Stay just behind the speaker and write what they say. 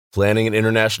Planning an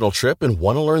international trip and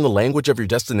want to learn the language of your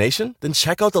destination? Then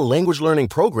check out the language learning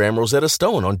program Rosetta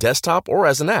Stone on desktop or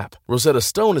as an app. Rosetta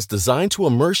Stone is designed to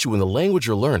immerse you in the language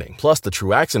you're learning. Plus, the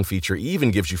True Accent feature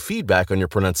even gives you feedback on your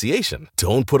pronunciation.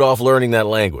 Don't put off learning that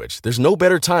language. There's no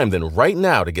better time than right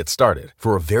now to get started.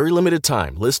 For a very limited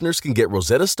time, listeners can get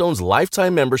Rosetta Stone's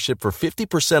lifetime membership for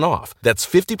 50% off. That's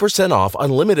 50% off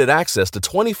unlimited access to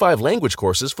 25 language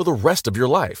courses for the rest of your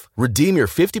life. Redeem your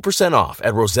 50% off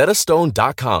at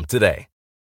rosettastone.com today.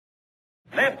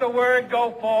 Let the word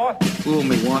go forth. Fool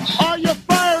me once. Are you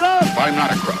fired up? I'm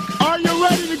not a crook. Are you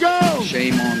ready to go?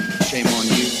 Shame on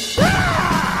you.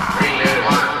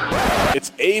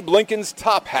 It's Abe Lincoln's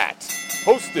Top Hat,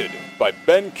 hosted by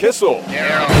Ben Kissel.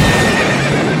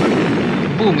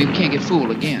 Fool me, we can't get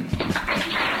fooled again.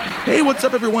 Hey, what's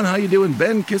up, everyone? How you doing?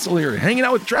 Ben Kissel here, hanging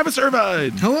out with Travis Irvine.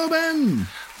 Hello, Ben.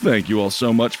 Thank you all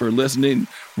so much for listening.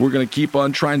 We're going to keep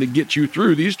on trying to get you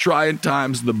through these trying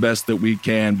times the best that we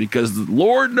can, because the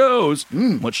Lord knows,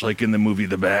 much like in the movie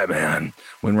The Batman,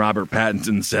 when Robert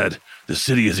Pattinson said, "The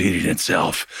city is eating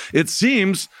itself," it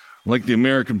seems like the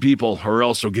American people are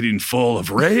also getting full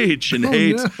of rage and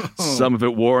hate, some of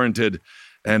it warranted,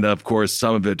 and of course,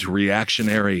 some of it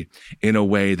reactionary in a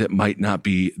way that might not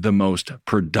be the most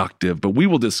productive. But we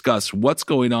will discuss what's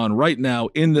going on right now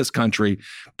in this country.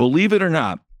 Believe it or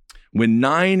not, when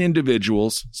 9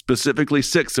 individuals, specifically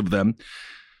 6 of them,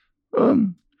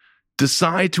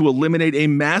 decide to eliminate a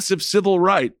massive civil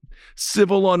right,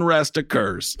 civil unrest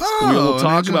occurs. We will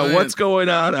talk about what's going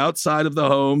on outside of the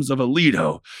homes of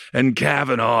Alito and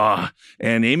Kavanaugh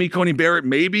and Amy Coney Barrett.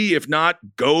 Maybe, if not,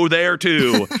 go there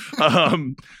too.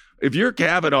 If you're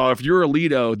Kavanaugh, if you're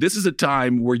Alito, this is a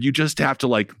time where you just have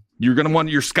to, you're going to want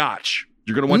your scotch.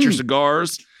 You're going to want your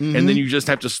cigars, and then you just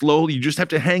have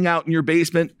to hang out in your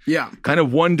basement. Yeah. Kind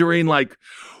of wondering,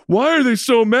 why are they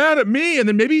so mad at me? And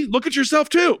then maybe look at yourself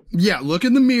too. Yeah, look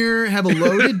in the mirror, have a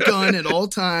loaded gun at all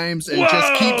times, and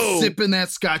just keep sipping that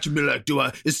scotch and be like,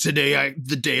 is today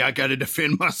the day I got to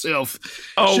defend myself?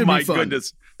 Oh, my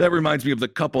goodness. That reminds me of the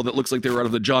couple that looks like they were out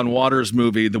of the John Waters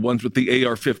movie, the ones with the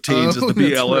AR-15s as the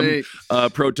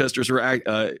BLM protesters were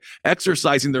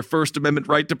exercising their First Amendment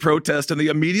right to protest, and they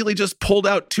immediately just pulled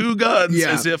out 2 guns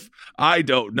as if, I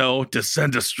don't know, to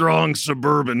send a strong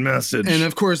suburban message. And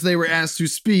of course, they were asked to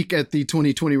speak at the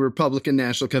 2020 Republican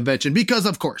National Convention because,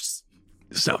 of course.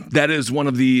 So that is one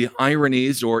of the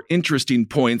ironies or interesting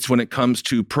points when it comes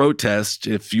to protest.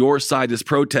 If your side is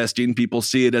protesting, people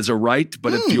see it as a right.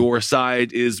 But if your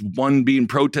side is one being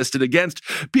protested against,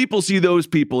 people see those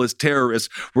people as terrorists.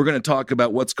 We're going to talk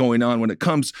about what's going on when it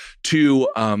comes to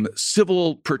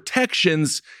civil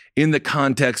protections in the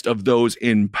context of those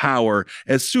in power.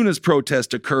 As soon as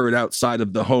protests occurred outside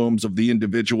of the homes of the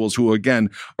individuals who, again,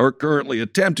 are currently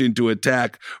attempting to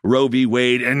attack Roe v.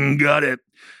 Wade and gut it,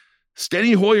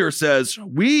 Steny Hoyer says,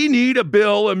 we need a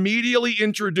bill immediately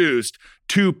introduced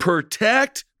to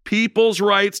protect people's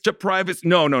rights to privacy.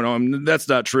 No, that's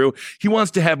not true. He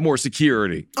wants to have more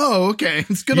security. Oh, okay.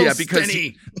 It's good old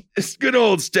Steny. It's good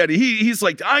old Steny. He's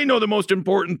like, I know the most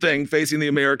important thing facing the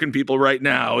American people right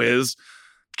now is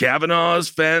Kavanaugh's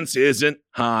fence isn't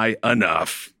high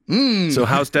enough. So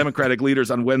House Democratic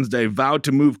leaders on Wednesday vowed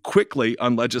to move quickly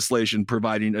on legislation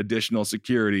providing additional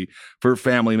security for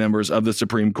family members of the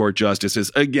Supreme Court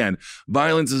justices. Again,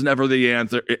 violence is never the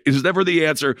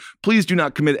answer. Please do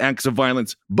not commit acts of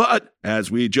violence. But as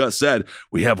we just said,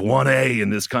 we have 1A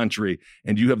in this country,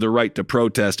 and you have the right to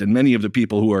protest. And many of the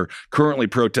people who are currently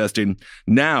protesting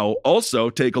now also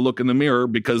take a look in the mirror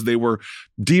because they were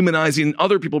demonizing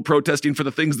other people protesting for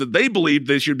the things that they believed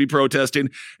they should be protesting.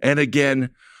 And again,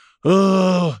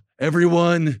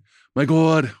 everyone, my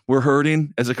God, we're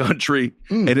hurting as a country.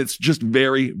 And it's just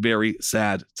very, very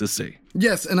sad to see.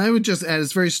 Yes, and I would just add,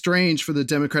 it's very strange for the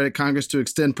Democratic Congress to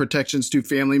extend protections to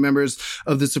family members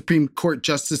of the Supreme Court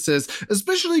justices,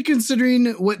 especially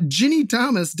considering what Ginny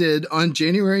Thomas did on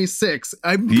January 6th.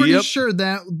 I'm pretty sure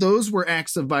that those were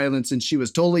acts of violence and she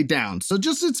was totally down. So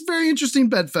it's very interesting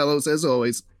bedfellows, as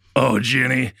always. Oh,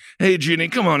 Ginny. Hey, Ginny,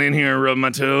 come on in here and rub my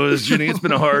toes. Ginny, it's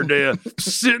been a hard day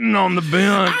sitting on the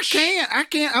bench. I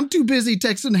can't. I'm too busy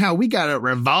texting how we got to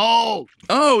revolt.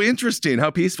 Oh, interesting. How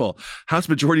peaceful. House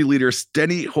Majority Leader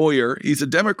Steny Hoyer, he's a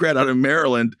Democrat out of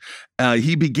Maryland.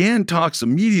 He began talks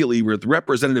immediately with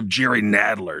Representative Jerry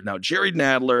Nadler. Now, Jerry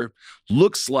Nadler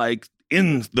looks like,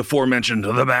 in the aforementioned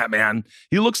The Batman,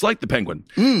 he looks like the Penguin.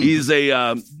 He's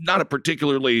not a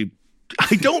particularly...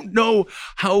 I don't know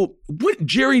what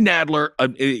Jerry Nadler,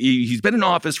 he's been in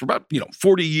office for about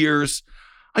 40 years.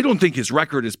 I don't think his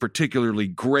record is particularly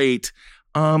great.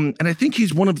 And I think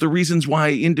he's one of the reasons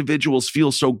why individuals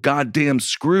feel so goddamn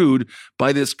screwed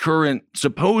by this current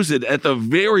supposed, at the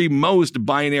very most,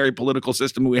 binary political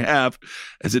system we have,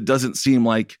 as it doesn't seem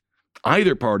like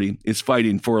either party is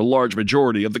fighting for a large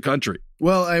majority of the country.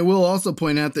 Well, I will also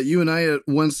point out that you and I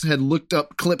once had looked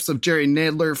up clips of Jerry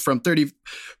Nadler from 30,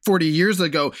 40 years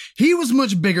ago. He was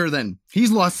much bigger then. He's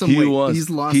lost some weight.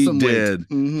 He's lost some weight. He did.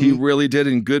 Mm-hmm. He really did,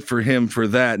 and good for him for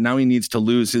that. Now he needs to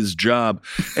lose his job.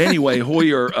 Anyway,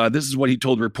 Hoyer, this is what he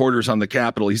told reporters on the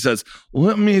Capitol. He says,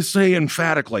 let me say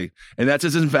emphatically, and that's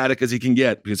as emphatic as he can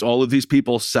get because all of these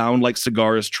people sound like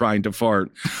cigars trying to fart.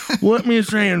 Let me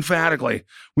say emphatically,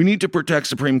 we need to protect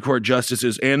Supreme Court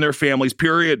justices and their families,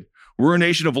 period. We're a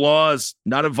nation of laws,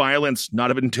 not of violence,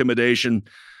 not of intimidation.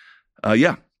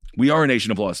 Yeah, we are a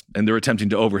nation of laws, and they're attempting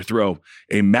to overthrow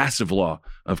a massive law,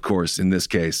 of course, in this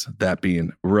case, that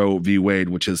being Roe v. Wade,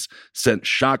 which has sent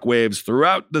shockwaves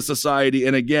throughout the society.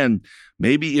 And again,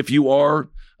 maybe if you are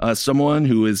someone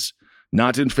who is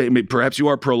not in favor, perhaps you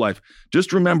are pro-life,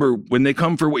 just remember when they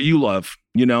come for what you love,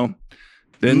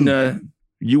 then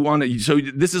you want to. So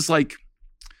this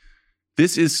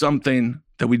is something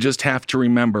that we just have to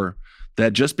remember,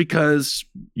 that just because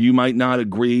you might not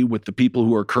agree with the people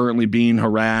who are currently being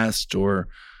harassed or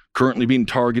currently being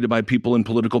targeted by people in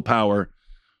political power,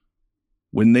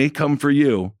 when they come for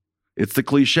you, it's the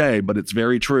cliche, but it's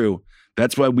very true.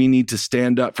 That's why we need to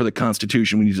stand up for the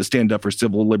Constitution. We need to stand up for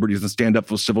civil liberties and stand up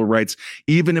for civil rights,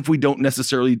 even if we don't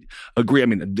necessarily agree. I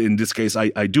mean, in this case, I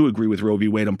do agree with Roe v.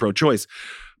 Wade. I'm pro-choice.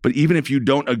 But even if you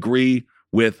don't agree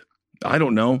with, I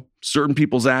don't know, certain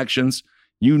people's actions,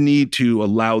 you need to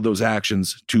allow those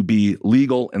actions to be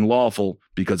legal and lawful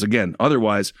because, again,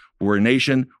 otherwise we're a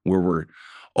nation where we're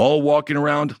all walking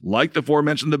around like the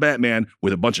aforementioned the Batman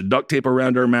with a bunch of duct tape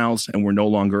around our mouths, and we're no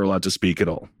longer allowed to speak at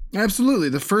all. Absolutely.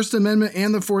 The First Amendment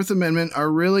and the Fourth Amendment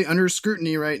are really under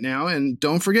scrutiny right now. And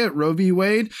don't forget Roe v.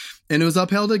 Wade. And it was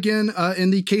upheld again in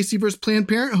the Casey versus Planned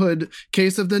Parenthood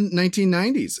case of the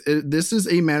 1990s. This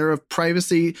is a matter of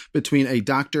privacy between a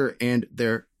doctor and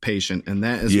their patient. And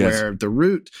that is where the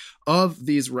root of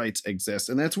these rights exist.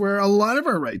 And that's where a lot of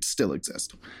our rights still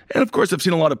exist. And of course, I've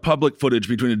seen a lot of public footage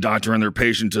between a doctor and their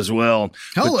patient as well.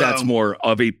 Hello. But that's more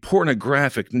of a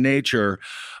pornographic nature.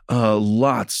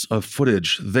 Lots of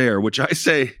footage there, which I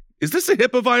say, is this a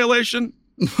HIPAA violation?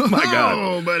 My God.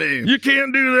 Oh, buddy. You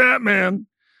can't do that, man.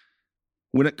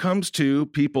 When it comes to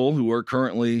people who are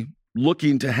currently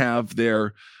looking to have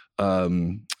their,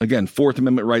 again, Fourth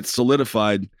Amendment rights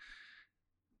solidified,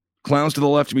 clowns to the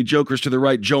left to be jokers to the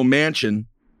right, Joe Manchin,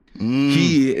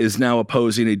 he is now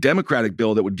opposing a Democratic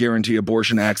bill that would guarantee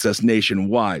abortion access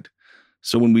nationwide.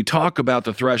 So when we talk about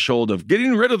the threshold of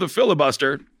getting rid of the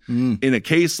filibuster in a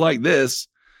case like this,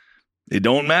 it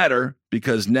don't matter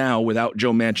because now without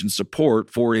Joe Manchin's support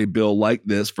for a bill like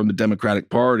this from the Democratic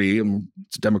Party, and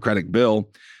it's a Democratic bill,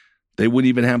 they wouldn't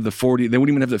even have the 40, they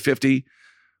wouldn't even have the 50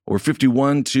 or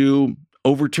 51 to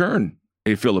overturn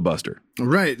a filibuster.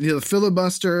 Right. The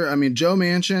filibuster, I mean, Joe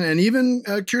Manchin and even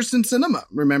Kyrsten Sinema,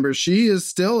 remember, she is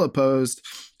still opposed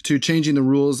to changing the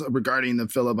rules regarding the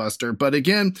filibuster. But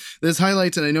again, this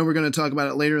highlights, and I know we're going to talk about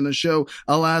it later in the show,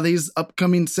 a lot of these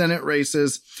upcoming Senate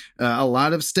races, a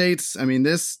lot of states. I mean,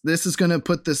 this is going to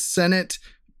put the Senate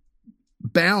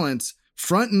balance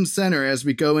front and center as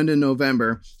we go into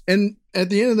November. And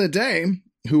at the end of the day,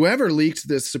 whoever leaked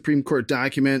this Supreme Court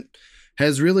document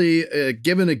has really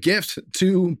given a gift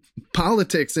to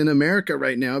politics in America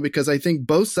right now, because I think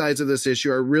both sides of this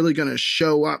issue are really going to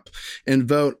show up and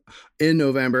vote in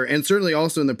November, and certainly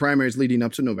also in the primaries leading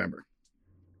up to November.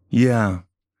 Yeah,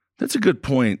 that's a good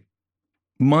point.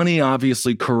 Money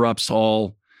obviously corrupts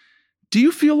all. Do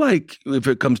you feel like if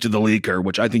it comes to the leaker,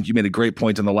 which I think you made a great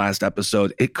point in the last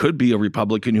episode, it could be a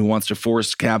Republican who wants to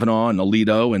force Kavanaugh and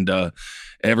Alito and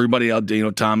everybody out,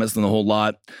 Thomas and the whole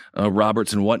lot,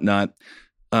 Roberts and whatnot,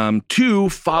 to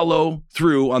follow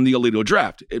through on the Alito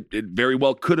draft. It very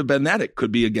well could have been that. It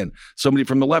could be, again, somebody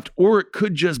from the left, or it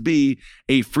could just be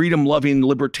a freedom-loving,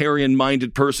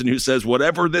 libertarian-minded person who says,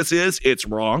 whatever this is, it's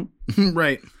wrong.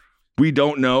 Right. We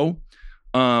don't know.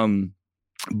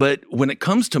 But when it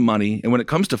comes to money and when it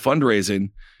comes to fundraising,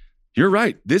 you're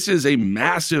right. This is a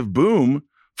massive boom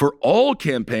for all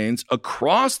campaigns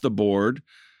across the board.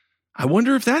 I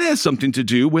wonder if that has something to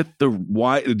do with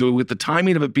the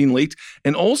timing of it being leaked,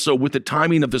 and also with the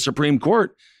timing of the Supreme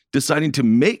Court deciding to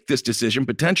make this decision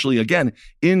potentially again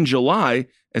in July,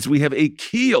 as we have a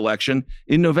key election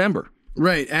in November.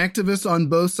 Right. Activists on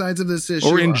both sides of this issue.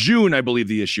 Or in June, I believe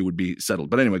the issue would be settled.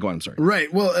 But anyway, go on. I'm sorry.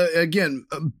 Right. Well, again,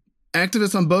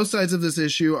 activists on both sides of this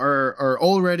issue are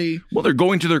already... Well, they're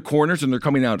going to their corners and they're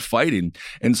coming out fighting.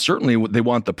 And certainly they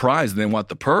want the prize and they want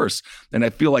the purse. And I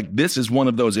feel like this is one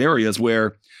of those areas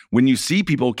where when you see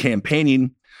people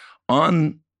campaigning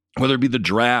on, whether it be the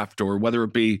draft or whether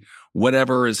it be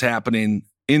whatever is happening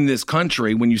in this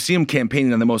country, when you see them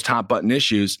campaigning on the most hot button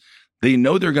issues, they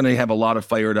know they're going to have a lot of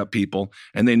fired up people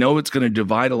and they know it's going to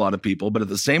divide a lot of people. But at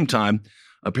the same time,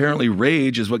 apparently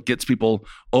rage is what gets people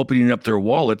opening up their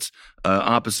wallets,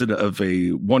 opposite of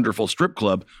a wonderful strip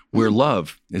club where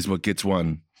love is what gets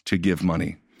one to give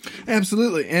money.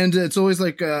 Absolutely. And it's always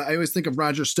like, I always think of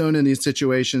Roger Stone in these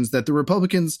situations, that the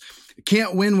Republicans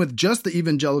can't win with just the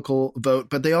evangelical vote,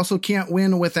 but they also can't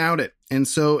win without it. And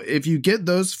so if you get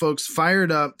those folks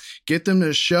fired up, get them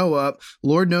to show up,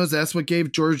 Lord knows that's what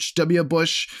gave George W.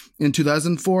 Bush in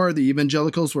 2004. The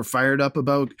evangelicals were fired up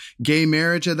about gay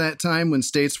marriage at that time when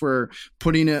states were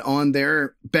putting it on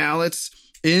their ballots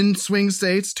in swing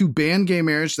states to ban gay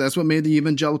marriage. That's what made the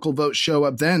evangelical vote show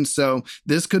up then. So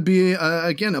this could be,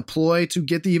 again, a ploy to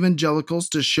get the evangelicals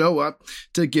to show up,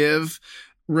 to give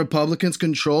Republicans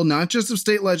control, not just of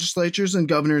state legislatures and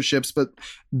governorships, but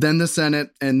then the Senate.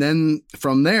 And then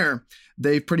from there,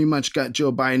 they've pretty much got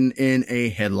Joe Biden in a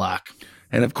headlock.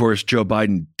 And of course, Joe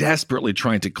Biden desperately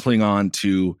trying to cling on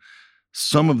to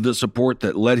some of the support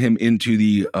that led him into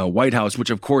the White House, which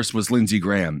of course was Lindsey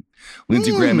Graham.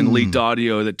 Lindsey Graham and leaked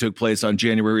audio that took place on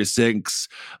January 6th.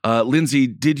 Lindsey,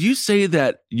 did you say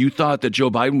that you thought that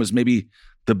Joe Biden was maybe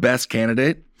the best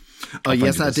candidate?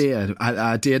 Yes, I did.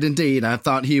 I did indeed. I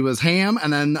thought he was ham,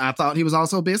 and then I thought he was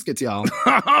also biscuits, y'all.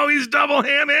 Oh, he's double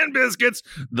ham and biscuits.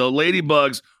 The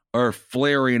ladybugs are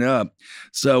flaring up.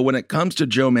 So when it comes to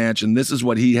Joe Manchin, this is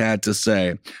what he had to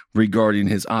say regarding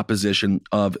his opposition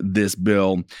of this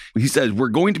bill. He says, we're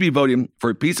going to be voting for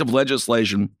a piece of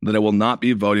legislation that I will not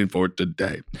be voting for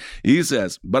today. He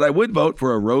says, but I would vote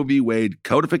for a Roe v. Wade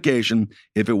codification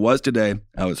if it was today.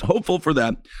 I was hopeful for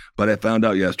that, but I found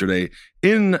out yesterday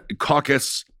in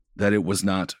caucus that it was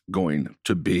not going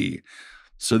to be.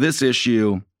 So this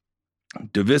issue,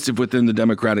 divisive within the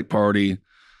Democratic Party.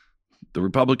 The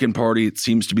Republican Party, it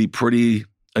seems to be pretty,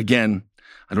 again,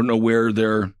 I don't know where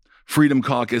their Freedom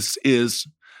Caucus is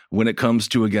when it comes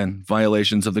to, again,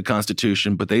 violations of the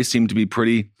Constitution, but they seem to be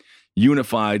pretty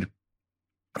unified.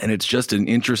 And it's just an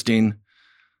interesting,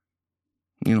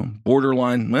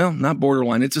 borderline, well, not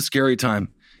borderline, it's a scary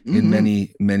time in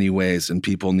many, many ways. And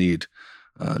people need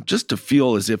just to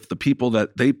feel as if the people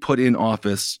that they put in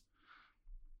office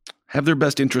have their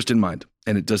best interest in mind.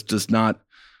 And it just does not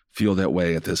feel that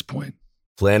way at this point.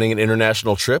 Planning an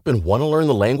international trip and want to learn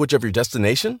the language of your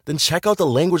destination? Then check out the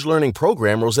language learning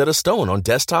program Rosetta Stone on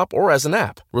desktop or as an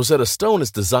app. Rosetta Stone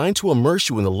is designed to immerse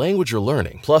you in the language you're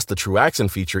learning. Plus, the True Accent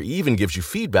feature even gives you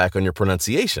feedback on your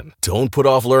pronunciation. Don't put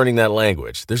off learning that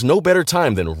language. There's no better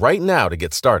time than right now to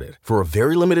get started. For a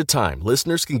very limited time,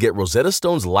 listeners can get Rosetta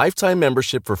Stone's lifetime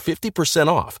membership for 50%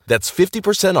 off. That's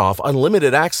 50% off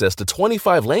unlimited access to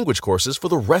 25 language courses for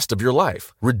the rest of your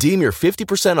life. Redeem your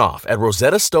 50% off at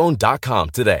rosettastone.com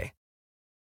today.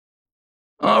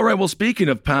 All right. Well, speaking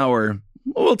of power,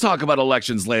 we'll talk about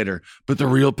elections later, but the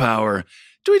real power,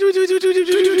 tweet, tweet, tweet, tweet, tweet, tweet,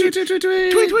 tweet, tweet,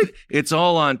 tweet, tweet, tweet. It's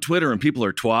all on Twitter and people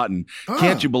are twatting.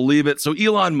 Can't you believe it? So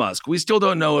Elon Musk, we still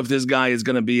don't know if this guy is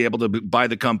going to be able to buy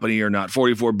the company or not.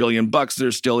 $44 billion.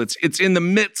 There's still, it's in the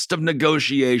midst of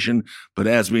negotiation. But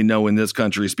as we know in this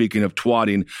country, speaking of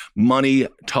twatting, money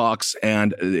talks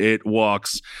and it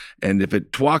walks. And if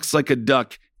it twalks like a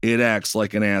duck, it acts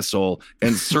like an asshole.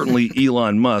 And certainly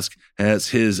Elon Musk has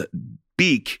his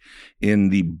beak in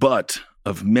the butt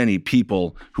of many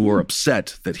people who are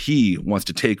upset that he wants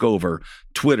to take over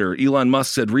Twitter. Elon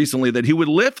Musk said recently that he would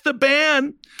lift the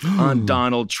ban on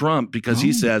Donald Trump because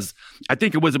he says, I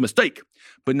think it was a mistake.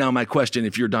 But now my question,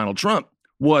 if you're Donald Trump,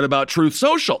 what about Truth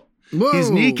Social? Whoa. He's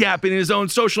kneecapping his own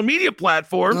social media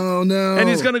platform. Oh, no. And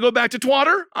he's going to go back to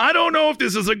Twitter? I don't know if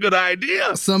this is a good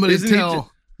idea. Somebody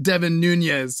tell Devin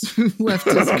Nunes, who left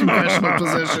his congressional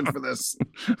position for this.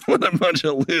 What a bunch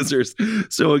of losers.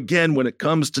 So again, when it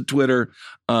comes to Twitter,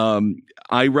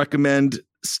 I recommend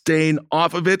staying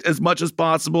off of it as much as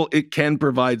possible. It can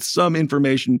provide some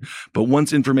information, but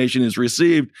once information is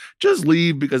received, just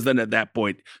leave, because then at that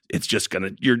point, it's just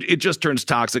it just turns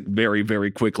toxic very, very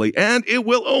quickly, and it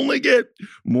will only get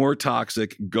more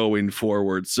toxic going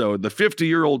forward. So the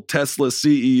 50-year-old Tesla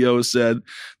CEO said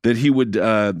that he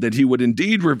would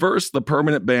indeed reverse the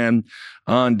permanent ban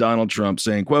on Donald Trump,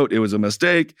 saying, quote, it was a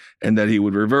mistake, and that he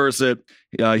would reverse it.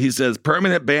 He says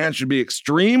permanent ban should be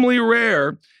extremely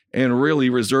rare and really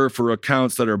reserved for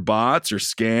accounts that are bots or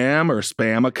scam or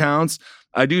spam accounts.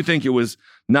 I do think it was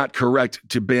not correct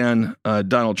to ban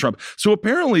Donald Trump. So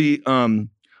apparently,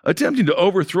 attempting to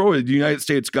overthrow the United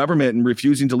States government and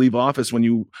refusing to leave office when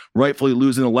you rightfully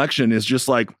lose an election is just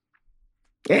like,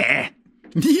 Yeah,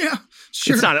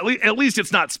 sure. It's not, at least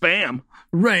it's not spam.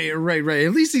 Right.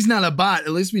 At least he's not a bot.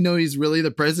 At least we know he's really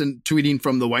the president tweeting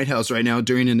from the White House right now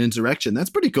during an insurrection. That's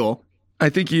pretty cool. I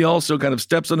think he also kind of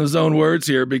steps on his own words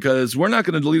here because we're not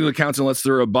going to delete accounts unless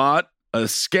they're a bot, a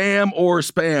scam, or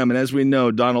spam. And as we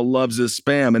know, Donald loves his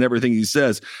spam, and everything he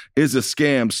says is a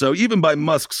scam. So even by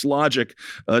Musk's logic,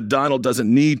 Donald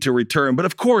doesn't need to return. But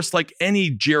of course, like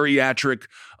any geriatric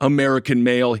American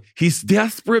male, he's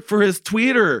desperate for his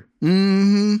Twitter.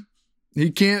 Mm-hmm. He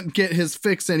can't get his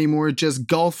fix anymore just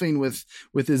golfing with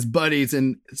his buddies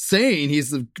and saying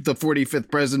he's the 45th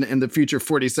president and the future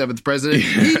 47th president.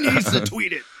 He needs to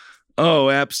tweet it. Oh,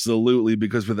 absolutely,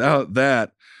 because without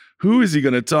that, who is he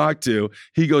going to talk to?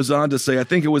 He goes on to say, I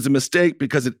think it was a mistake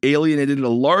because it alienated a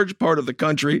large part of the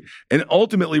country and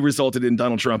ultimately resulted in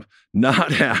Donald Trump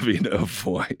not having a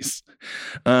voice.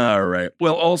 All right.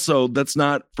 Well, also, let's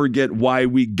not forget why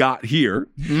we got here.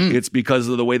 It's because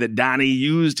of the way that Donnie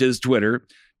used his Twitter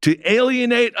to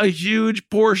alienate a huge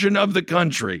portion of the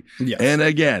country. Yes. And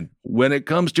again, when it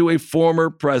comes to a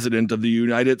former president of the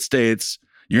United States,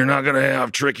 you're not going to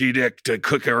have Tricky Dick to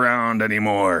cook around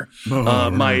anymore.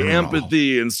 My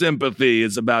empathy and sympathy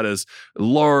is about as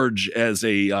large as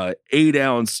a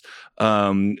 8-ounce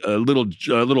little,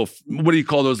 what do you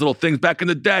call those little things back in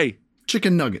the day?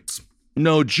 Chicken nuggets.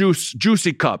 No,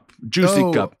 juicy cup.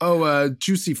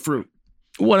 Juicy fruit.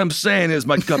 What I'm saying is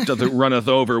my cup doesn't runneth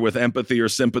over with empathy or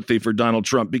sympathy for Donald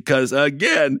Trump because,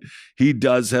 again, he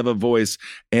does have a voice.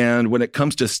 And when it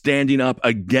comes to standing up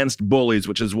against bullies,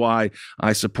 which is why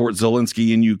I support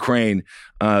Zelensky in Ukraine,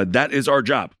 that is our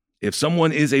job. If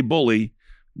someone is a bully,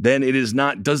 then it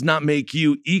does not make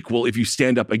you equal if you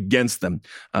stand up against them.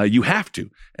 You have to.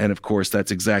 And, of course,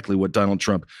 that's exactly what Donald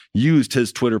Trump used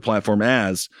his Twitter platform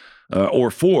as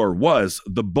was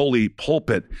the bully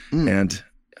pulpit. And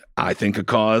I think it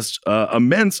caused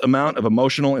immense amount of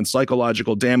emotional and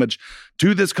psychological damage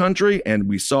to this country. And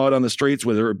we saw it on the streets,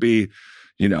 whether it be,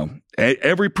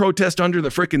 every protest under the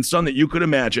frickin' sun that you could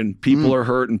imagine. People are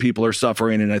hurt and people are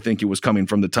suffering. And I think it was coming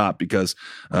from the top because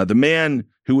the man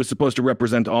who was supposed to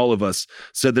represent all of us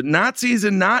said that Nazis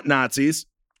and not Nazis,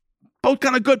 both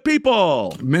kind of good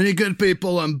people. Many good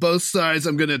people on both sides.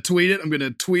 I'm going to tweet it. I'm going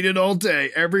to tweet it all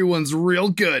day. Everyone's real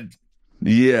good.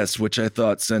 Yes, which I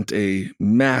thought sent a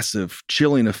massive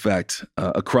chilling effect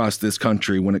across this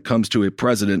country when it comes to a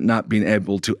president not being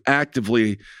able to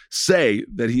actively say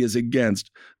that he is against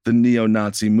the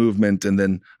neo-Nazi movement. And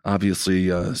then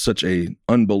obviously such a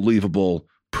unbelievable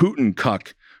Putin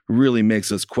cuck really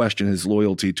makes us question his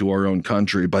loyalty to our own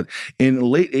country. But in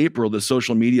late April, the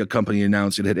social media company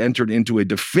announced it had entered into a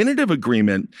definitive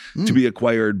agreement to be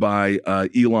acquired by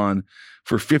Elon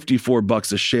for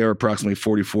 $54 a share, approximately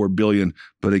 $44 billion.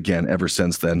 But again, ever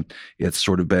since then, it's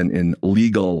sort of been in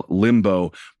legal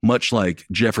limbo, much like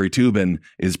Jeffrey Toobin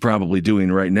is probably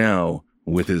doing right now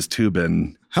with his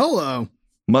Toobin. Hello.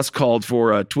 Musk called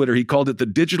for Twitter. He called it the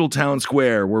digital town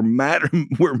square, where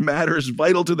matters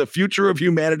vital to the future of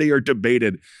humanity are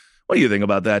debated. What do you think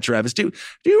about that, Travis? Do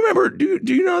you remember? Do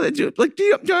you know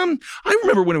that? I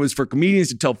remember when it was for comedians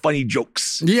to tell funny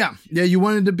jokes. Yeah. You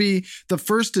wanted to be the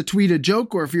first to tweet a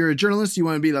joke, or if you're a journalist, you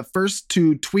want to be the first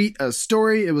to tweet a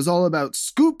story. It was all about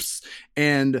scoops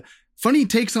and funny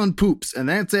takes on poops, and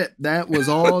that's it. That was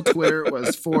all Twitter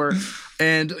was for.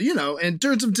 And in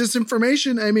terms of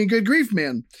disinformation, I mean, good grief,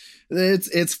 man,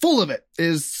 it's full of it.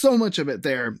 There's so much of it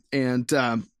there, and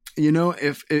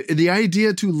if the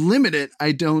idea to limit it,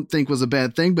 I don't think was a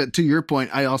bad thing. But to your point,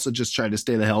 I also just try to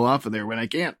stay the hell off of there when I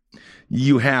can.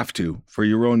 You have to for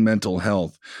your own mental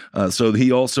health. So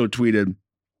he also tweeted,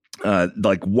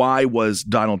 why was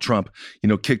Donald Trump,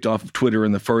 kicked off of Twitter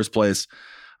in the first place?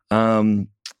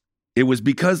 It was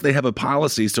because they have a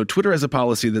policy. So Twitter has a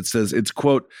policy that says it's,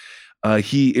 quote,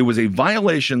 it was a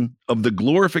violation of the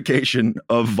glorification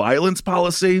of violence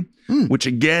policy, which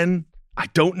again, I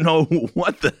don't know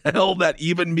what the hell that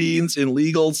even means in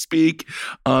legal speak.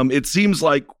 It seems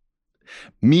like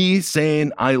me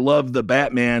saying I love the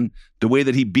Batman, the way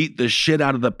that he beat the shit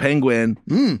out of the Penguin.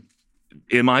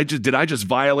 Did I just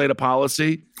violate a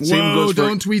policy? Whoa,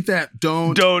 don't tweet that.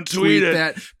 Don't tweet it.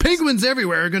 That. Penguins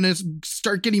everywhere are going to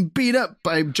start getting beat up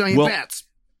by giant bats.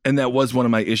 And that was one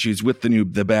of my issues with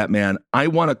the Batman. I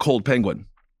want a cold penguin.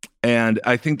 And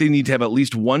I think they need to have at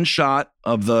least one shot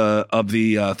of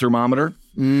the thermometer.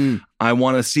 I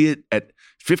want to see it at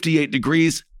 58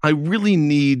 degrees. I really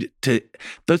need to.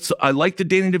 I like the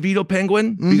Danny DeVito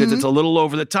penguin because it's a little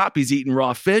over the top. He's eating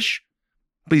raw fish.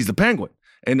 but he's the Penguin.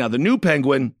 And now the new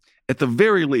Penguin, at the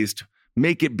very least,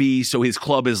 make it be so his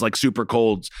club is like super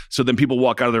cold. So then people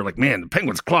walk out of there like, man, the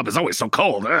Penguins club is always so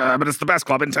cold, but it's the best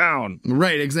club in town.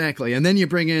 Right, exactly. And then you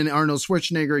bring in Arnold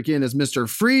Schwarzenegger again as Mr.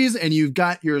 Freeze, and you've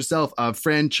got yourself a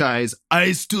franchise.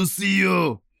 Ice to see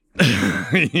you.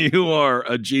 You are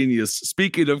a genius.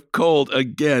 Speaking of cold,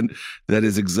 again, that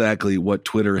is exactly what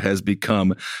Twitter has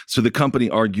become. So the company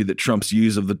argued that Trump's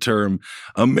use of the term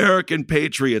American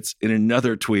patriots in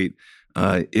another tweet,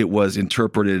 it was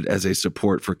interpreted as a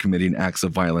support for committing acts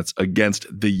of violence against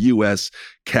the U.S.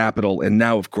 Capitol. And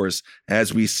now, of course,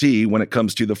 as we see when it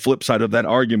comes to the flip side of that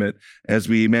argument, as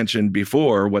we mentioned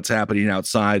before, what's happening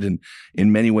outside, and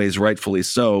in many ways, rightfully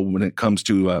so, when it comes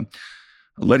to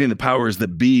letting the powers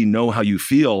that be know how you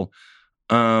feel.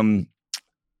 What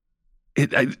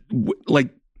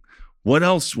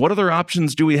else? What other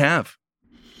options do we have?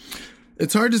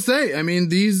 It's hard to say. I mean,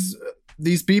 these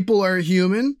people are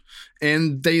human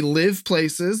and they live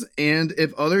places. And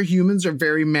if other humans are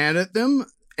very mad at them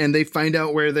and they find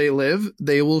out where they live,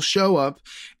 they will show up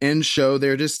and show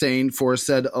their disdain for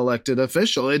said elected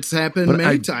official. It's happened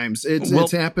many times.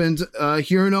 It's happened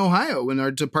here in Ohio when our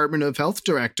Department of Health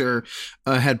director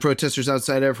had protesters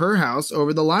outside of her house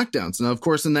over the lockdowns. Now, of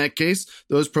course, in that case,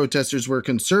 those protesters were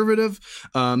conservative.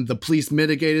 The police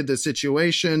mitigated the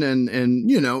situation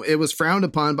and, you know, it was frowned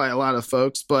upon by a lot of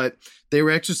folks, but they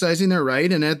were exercising their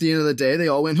right. And at the end of the day, they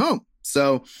all went home.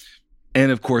 So, and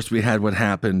of course, we had what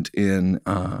happened in,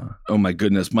 oh my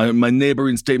goodness, my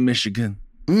neighboring state, Michigan,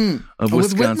 of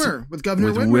Wisconsin. With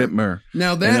Governor Whitmer.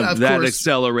 Now that, that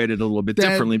accelerated a little bit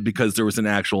differently because there was an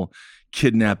actual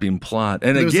kidnapping plot.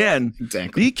 And again,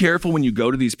 be careful when you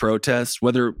go to these protests,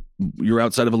 whether you're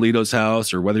outside of Alito's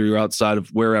house or whether you're outside of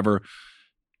wherever.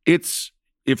 If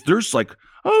there's like,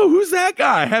 oh, who's that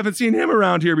guy? I haven't seen him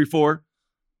around here before.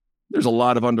 There's a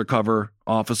lot of undercover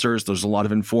officers. There's a lot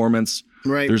of informants.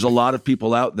 Right. There's a lot of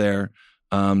people out there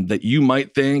that you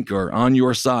might think are on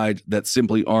your side that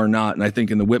simply are not. And I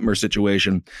think in the Whitmer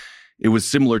situation, it was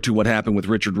similar to what happened with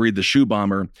Richard Reed, the shoe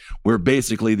bomber, where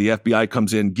basically the FBI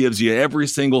comes in, gives you every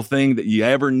single thing that you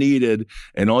ever needed,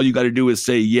 and all you got to do is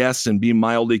say yes and be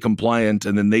mildly compliant,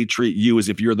 and then they treat you as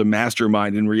if you're the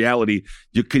mastermind. In reality,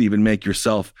 you could even make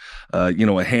yourself, a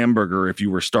hamburger if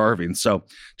you were starving. So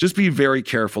just be very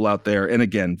careful out there. And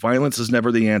again, violence is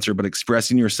never the answer, but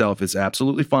expressing yourself is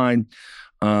absolutely fine,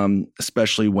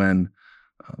 especially when,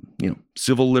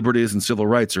 civil liberties and civil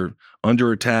rights are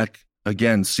under attack.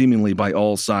 Again, seemingly by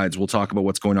all sides. We'll talk about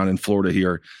what's going on in Florida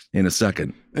here in a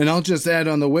second. And I'll just add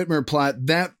on the Whitmer plot,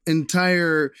 that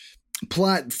entire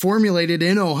plot formulated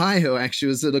in Ohio, actually.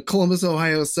 It was at a Columbus,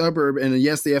 Ohio suburb. And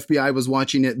yes, the FBI was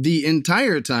watching it the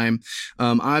entire time.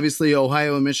 Obviously,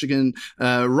 Ohio and Michigan,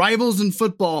 rivals in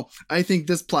football. I think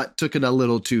this plot took it a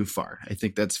little too far. I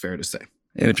think that's fair to say.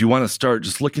 And if you want to start,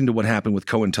 just look into what happened with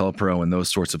COINTELPRO and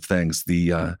those sorts of things.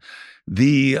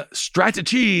 The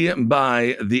strategy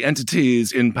by the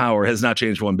entities in power has not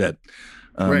changed one bit.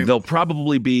 Right. They'll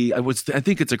probably be, I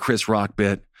think it's a Chris Rock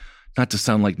bit, not to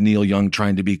sound like Neil Young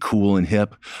trying to be cool and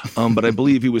hip, but I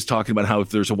believe he was talking about how if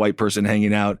there's a white person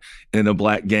hanging out in a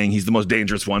black gang, he's the most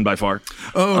dangerous one by far.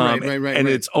 Oh, right. And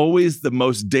it's always the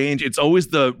most dangerous. It's always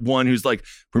the one who's like,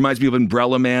 reminds me of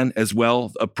Umbrella Man as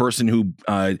well, a person who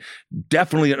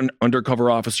definitely an undercover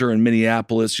officer in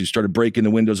Minneapolis who started breaking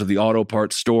the windows of the auto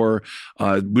parts store,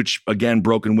 which again,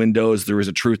 broken windows. There is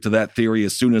a truth to that theory.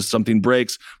 As soon as something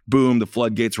breaks, boom, the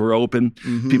floodgates were open.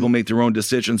 Mm-hmm. People make their own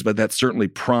decisions, but that certainly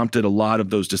prompted a lot of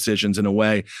those decisions in a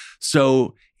way.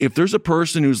 So if there's a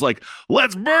person who's like,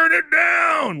 let's burn it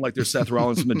down, like there's Seth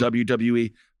Rollins from the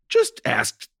WWE, just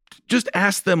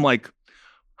ask them like,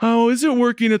 oh, is it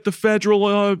working at the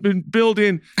federal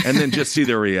building? And then just see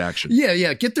their reaction.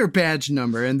 Yeah. Get their badge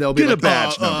number and they'll be like,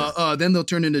 badge number. Then they'll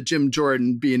turn into Jim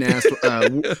Jordan being asked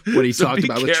what he talked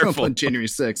about with Trump on January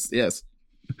 6th. Yes.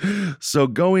 So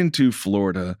going to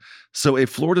Florida. So a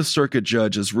Florida circuit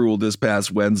judge has ruled this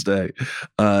past Wednesday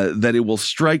that it will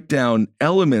strike down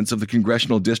elements of the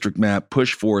congressional district map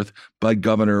pushed forth by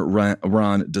Governor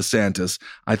Ron DeSantis.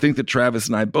 I think that Travis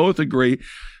and I both agree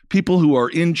people who are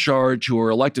in charge, who are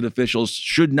elected officials,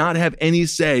 should not have any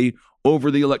say over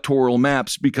the electoral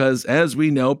maps because, as we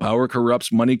know, power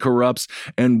corrupts, money corrupts,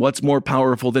 and what's more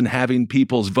powerful than having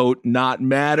people's vote not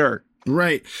matter?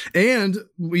 Right. And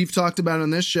we've talked about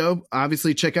on this show,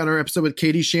 obviously check out our episode with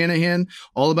Katie Shanahan,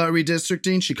 all about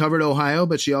redistricting. She covered Ohio,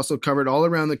 but she also covered all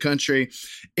around the country.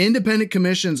 Independent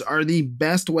commissions are the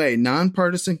best way,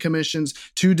 nonpartisan commissions,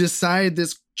 to decide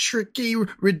this tricky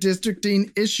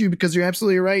redistricting issue because you're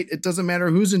absolutely right. It doesn't matter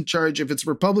who's in charge. If it's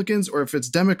Republicans or if it's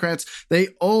Democrats, they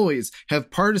always have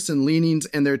partisan leanings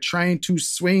and they're trying to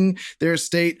swing their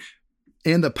state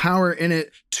and the power in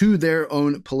it to their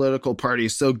own political party.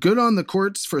 So good on the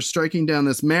courts for striking down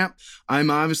this map. I'm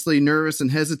obviously nervous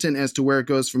and hesitant as to where it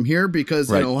goes from here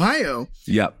because in Ohio,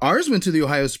 ours went to the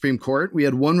Ohio Supreme Court. We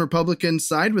had one Republican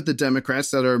side with the Democrats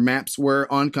that our maps were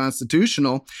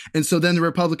unconstitutional. And so then the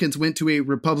Republicans went to a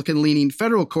Republican-leaning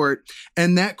federal court,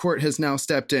 and that court has now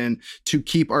stepped in to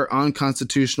keep our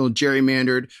unconstitutional,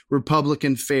 gerrymandered,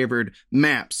 Republican-favored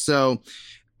maps. So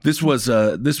This was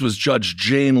Judge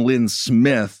Jane Lynn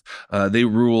Smith. They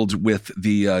ruled with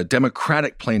the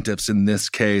Democratic plaintiffs in this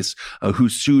case who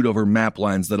sued over map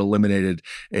lines that eliminated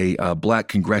a black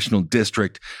congressional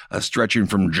district stretching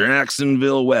from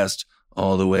Jacksonville West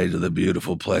all the way to the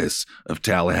beautiful place of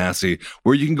Tallahassee,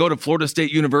 where you can go to Florida State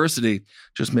University.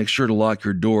 Just make sure to lock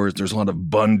your doors. There's a lot of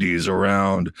Bundys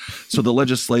around. So the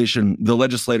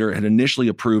legislator had initially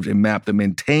approved a map that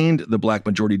maintained the black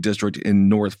majority district in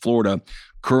North Florida,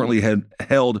 currently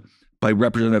held by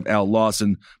Representative Al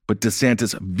Lawson, but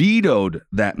DeSantis vetoed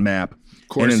that map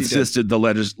and insisted the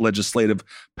legislative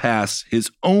pass his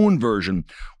own version,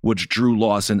 which drew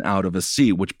Lawson out of a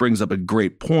seat, which brings up a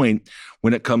great point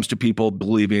when it comes to people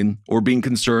believing or being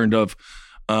concerned of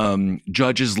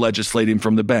judges legislating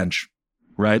from the bench,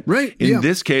 right? Right. In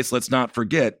this case, let's not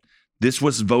forget, this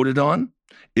was voted on,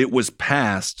 it was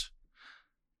passed,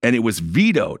 and it was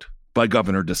vetoed by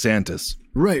Governor DeSantis.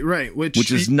 Right.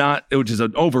 Which is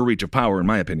an overreach of power, in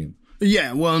my opinion.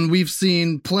 Yeah, well, and we've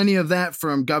seen plenty of that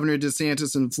from Governor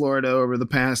DeSantis in Florida over the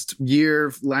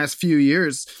last few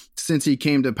years since he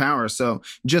came to power. So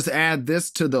just add this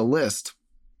to the list.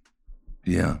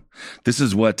 Yeah. This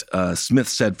is what Smith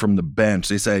said from the bench.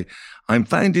 They say, I'm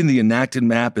finding the enacted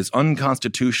map is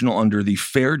unconstitutional under the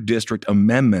Fair District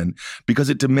Amendment because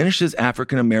it diminishes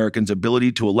African Americans'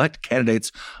 ability to elect candidates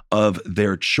of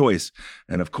their choice.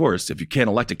 And of course, if you can't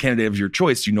elect a candidate of your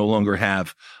choice, you no longer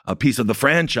have a piece of the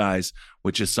franchise,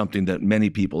 which is something that many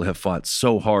people have fought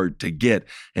so hard to get.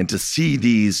 And to see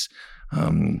these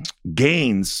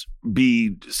gains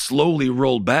be slowly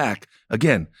rolled back,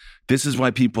 again, this is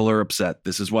why people are upset.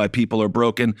 This is why people are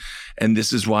broken. And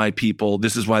this is why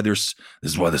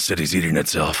the city's eating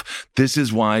itself. This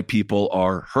is why people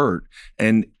are hurt.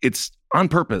 And it's on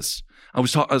purpose. I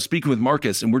was speaking with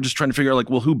Marcus, and we're just trying to figure out,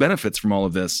 who benefits from all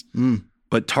of this?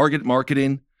 But target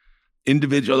marketing,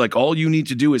 individual, all you need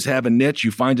to do is have a niche.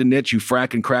 You find a niche, you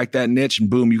frack and crack that niche,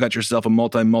 and boom, you got yourself a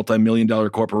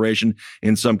multi-million-dollar corporation.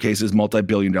 In some cases,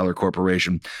 multi-billion-dollar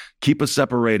corporation. Keep us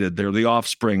separated. They're the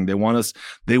offspring. They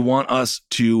want us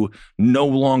to no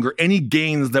longer any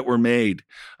gains that were made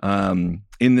in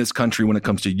this country when it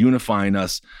comes to unifying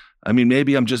us. I mean,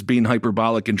 maybe I'm just being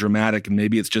hyperbolic and dramatic, and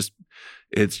maybe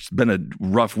it's been a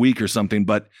rough week or something,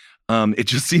 but it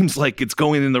just seems like it's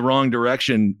going in the wrong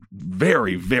direction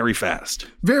very, very fast.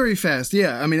 Very fast,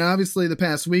 yeah. I mean, obviously the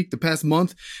past week, the past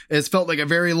month has felt like a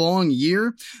very long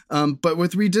year. But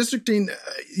with redistricting,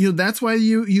 that's why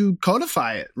you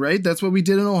codify it, right? That's what we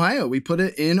did in Ohio. We put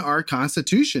it in our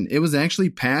Constitution. It was actually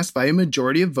passed by a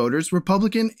majority of voters,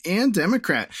 Republican and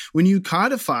Democrat. When you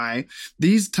codify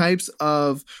these types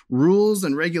of rules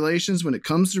and regulations when it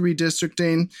comes to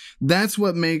redistricting, that's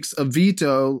what makes a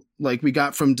veto like we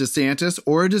got from DeSantis,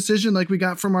 or a decision like we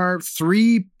got from our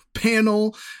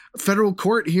 3-panel federal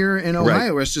court here in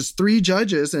Ohio, where it's just 3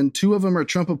 judges and 2 of them are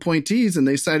Trump appointees, and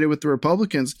they sided with the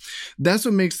Republicans. That's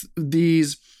what makes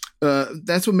these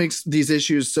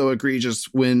issues so egregious,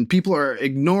 when people are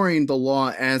ignoring the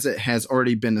law as it has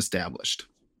already been established.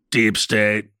 Deep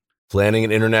state. Planning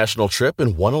an international trip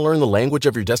and want to learn the language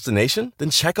of your destination? Then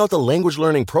check out the language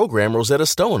learning program Rosetta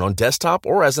Stone on desktop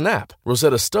or as an app.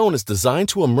 Rosetta Stone is designed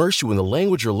to immerse you in the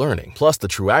language you're learning. Plus, the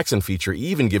True Accent feature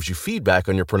even gives you feedback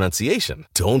on your pronunciation.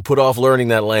 Don't put off learning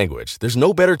that language. There's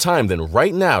no better time than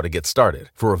right now to get started.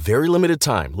 For a very limited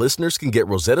time, listeners can get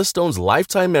Rosetta Stone's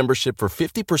lifetime membership for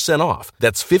 50% off.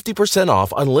 That's 50%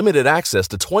 off unlimited access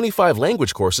to 25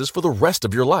 language courses for the rest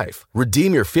of your life.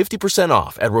 Redeem your 50%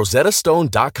 off at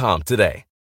rosettastone.com today.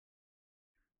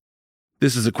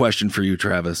 This is a question for you,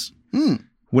 Travis.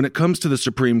 When it comes to the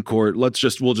Supreme Court, we'll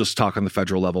just talk on the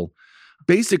federal level.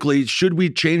 Basically, should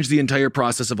we change the entire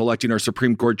process of electing our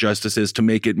Supreme Court justices to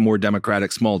make it more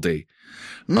democratic, small d?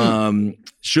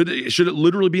 Should it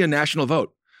literally be a national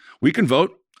vote? We can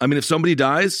vote. I mean, if somebody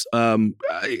dies,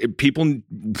 people,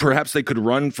 perhaps they could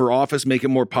run for office, make it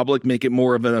more public, make it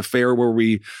more of an affair where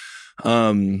we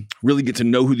really get to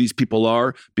know who these people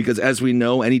are. Because as we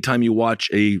know, anytime you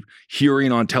watch a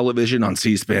hearing on television, on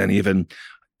C-SPAN even,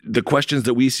 the questions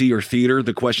that we see are theater.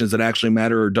 The questions that actually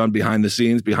matter are done behind the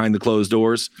scenes, behind the closed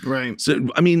doors. Right. So,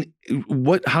 I mean,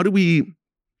 how do we,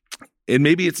 and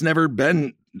maybe it's never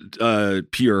been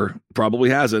pure, probably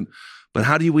hasn't, but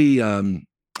how do we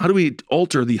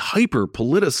alter the hyper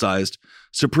politicized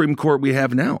Supreme Court we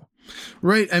have now?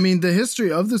 Right. I mean, the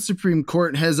history of the Supreme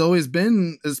Court has always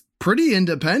been pretty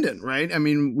independent, right? I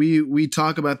mean, we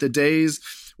talk about the days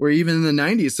where even in the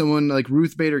 90s, someone like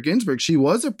Ruth Bader Ginsburg, she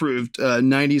was approved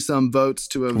 90-some votes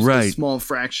to a small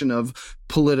fraction of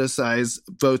politicized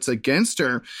votes against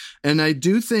her. And I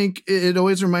do think it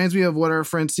always reminds me of what our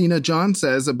friend Sina John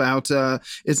says about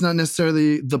it's not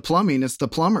necessarily the plumbing, it's the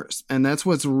plumbers. And that's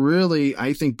what's really,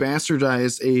 I think,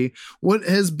 bastardized what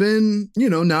has been,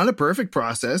 not a perfect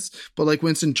process, but like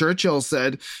Winston Churchill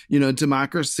said,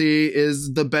 democracy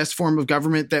is the best form of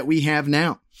government that we have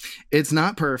now. It's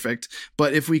not perfect,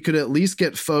 but if we could at least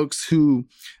get folks who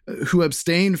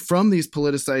abstain from these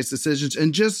politicized decisions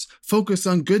and just focus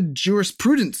on good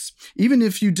jurisprudence, even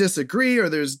if you disagree or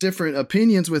there's different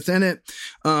opinions within it,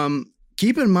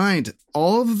 keep in mind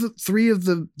all of the three of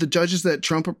the judges that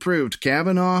Trump approved,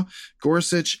 Kavanaugh,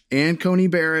 Gorsuch, and Coney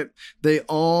Barrett, they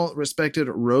all respected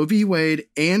Roe v. Wade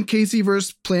and Casey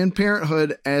versus Planned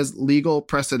Parenthood as legal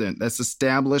precedent. That's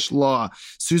established law.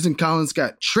 Susan Collins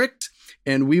got tricked,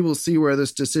 and we will see where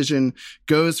this decision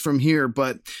goes from here.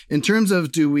 But in terms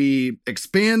of, do we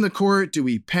expand the court? Do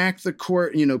we pack the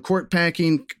court? Court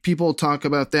packing, people talk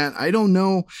about that. I don't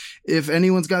know if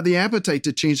anyone's got the appetite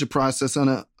to change the process on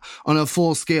a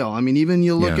full scale. I mean, even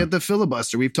you look at the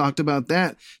filibuster. We've talked about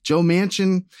that. Joe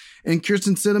Manchin and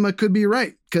Kyrsten Sinema could be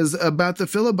right, because about the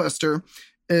filibuster,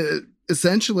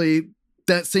 essentially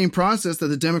that same process that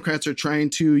the Democrats are trying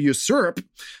to usurp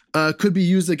could be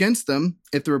used against them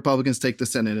if the Republicans take the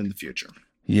Senate in the future.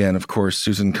 Yeah, and of course,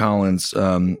 Susan Collins,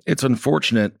 it's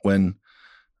unfortunate when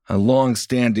a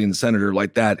long-standing senator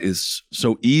like that is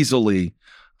so easily,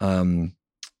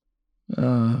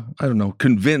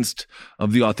 convinced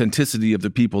of the authenticity of the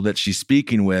people that she's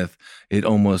speaking with. It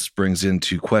almost brings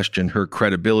into question her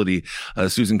credibility.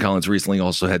 Susan Collins recently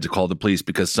also had to call the police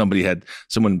because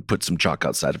someone put some chalk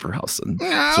outside of her house. And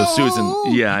so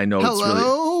Susan, yeah, I know.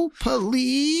 Hello,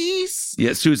 police.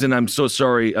 Yeah, Susan, I'm so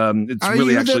sorry. It's Are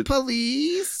really you actually the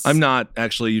police? I'm not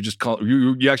actually. You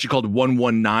actually called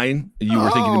 119. You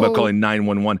were thinking about calling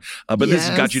 911, but this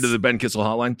has got you to the Ben Kissel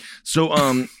hotline. So,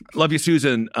 love you,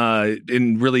 Susan.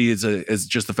 And really is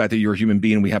just the fact that you're a human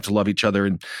being. We have to love each other,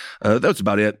 and that's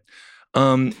about it.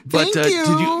 Thank you.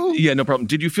 Did you? Yeah, no problem.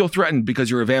 Did you feel threatened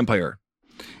because you're a vampire?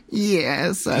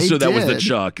 Yes, I did. So that was the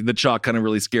chalk. The chalk kind of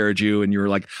really scared you, and you were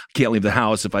like, I can't leave the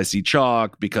house if I see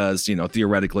chalk because,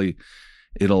 theoretically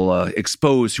it'll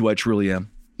expose who I truly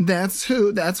am.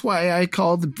 That's why I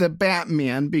called the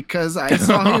Batman, because I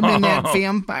saw him in that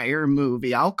vampire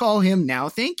movie. I'll call him now.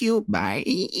 Thank you. Bye.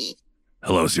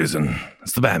 Hello, Susan.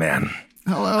 It's the Batman.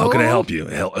 Hello. How can I help you?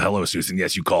 Hello, Susan.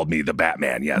 Yes, you called me the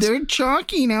Batman. Yes. They're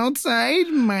chalking outside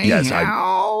my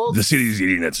house. The city's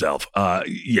eating itself.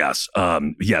 Yes.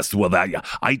 Yes. Well,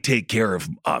 I take care of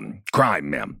crime,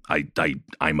 ma'am.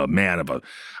 I'm a man of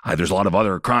there's a lot of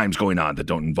other crimes going on that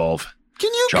don't involve.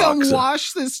 Can you come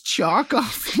wash this chalk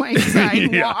off my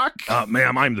sidewalk? Yeah.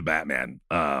 Ma'am, I'm the Batman.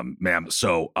 Ma'am,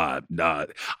 so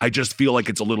I just feel like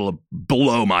it's a little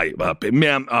below my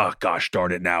ma'am. Oh, gosh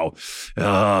darn it now.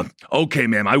 Okay,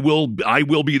 ma'am, I will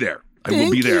be there. I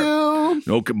will be there.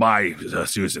 Okay, bye,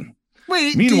 Susan.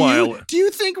 Wait, meanwhile, do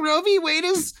you think Roe v. Wade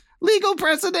is legal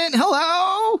precedent?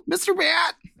 Hello, Mr.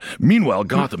 Bat? Meanwhile,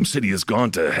 Gotham City has gone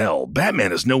to hell.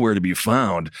 Batman is nowhere to be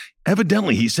found.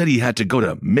 Evidently, he said he had to go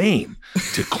to Maine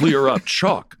to clear up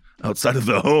chalk outside of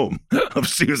the home of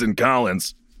Susan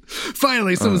Collins.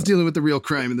 Finally, someone's dealing with the real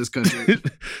crime in this country.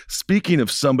 Speaking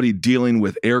of somebody dealing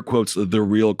with, air quotes, the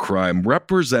real crime,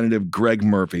 Representative Greg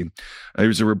Murphy, he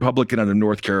was a Republican out of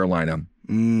North Carolina.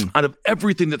 Out of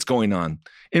everything that's going on,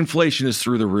 inflation is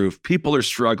through the roof. People are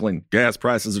struggling. Gas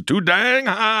prices are too dang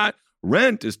high.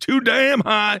 Rent is too damn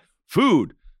high.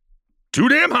 Food, too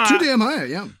damn high. Too damn high,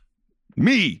 yeah.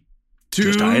 Me.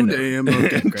 Too damn.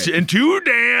 Okay, great. And too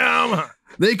damn.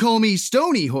 They call me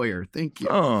Stony Hoyer. Thank you.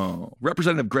 Oh,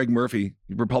 Representative Greg Murphy,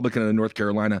 Republican of North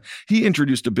Carolina, he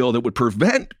introduced a bill that would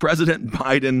prevent President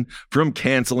Biden from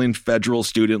canceling federal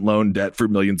student loan debt for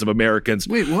millions of Americans.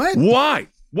 Wait, what?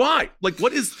 Why? Like,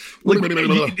 what is, like,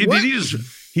 did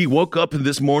he woke up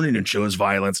this morning and chose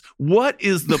violence? What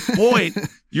is the point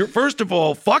You're first of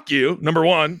all, fuck you, number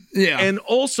one. Yeah. And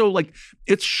also, like,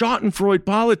 it's Schadenfreude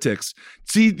politics.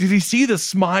 See, did you see the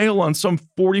smile on some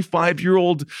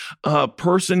 45-year-old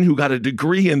person who got a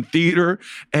degree in theater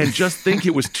and just think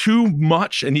it was too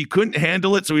much and he couldn't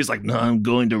handle it? So he's like, no, I'm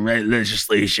going to write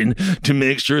legislation to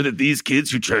make sure that these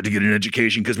kids who tried to get an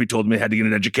education, because we told them they had to get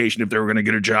an education if they were going to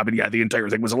get a job, and yeah, the entire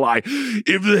thing was a lie.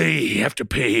 If they have to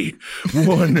pay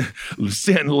 1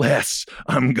 cent less,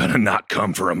 I'm going to not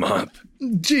come for a month.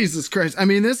 Jesus Christ. I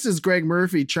mean, this is Greg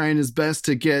Murphy trying his best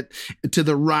to get to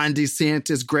the Ron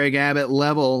DeSantis, Greg Abbott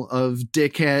level of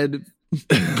dickhead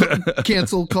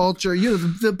cancel culture,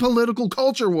 the political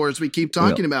culture wars we keep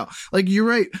talking about. Like, you're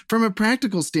right. From a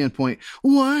practical standpoint,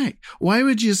 why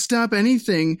would you stop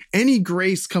anything, any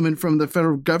grace coming from the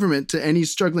federal government to any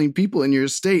struggling people in your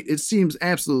state? It seems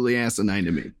absolutely asinine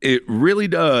to me. It really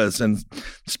does. And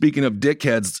speaking of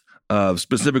dickheads,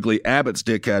 specifically Abbott's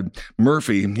dickhead,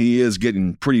 Murphy, he is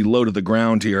getting pretty low to the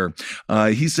ground here.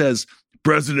 He says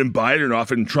President Biden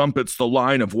often trumpets the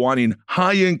line of wanting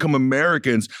high-income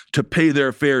Americans to pay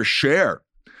their fair share.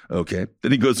 Okay.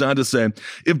 Then he goes on to say,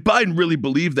 if Biden really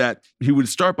believed that, he would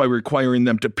start by requiring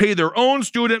them to pay their own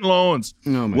student loans.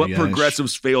 Oh my what gosh.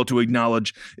 Progressives fail to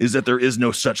acknowledge is that there is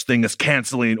no such thing as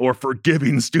canceling or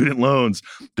forgiving student loans.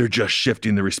 They're just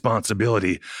shifting the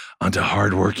responsibility onto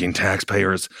hardworking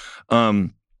taxpayers.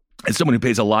 As someone who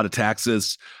pays a lot of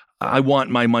taxes, I want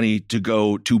my money to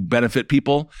go to benefit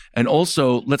people. And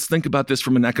also, let's think about this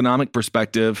from an economic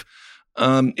perspective.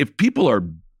 If people are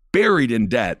buried in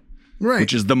debt, Right.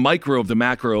 which is the micro of the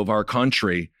macro of our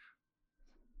country,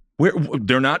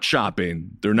 they're not shopping,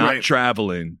 they're not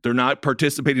traveling, they're not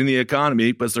participating in the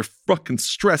economy because they're fucking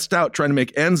stressed out trying to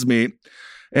make ends meet.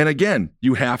 And again,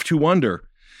 you have to wonder,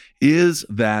 is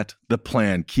that the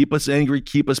plan? Keep us angry,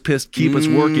 keep us pissed, keep us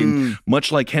working.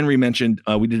 Much like Henry mentioned,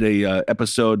 we did a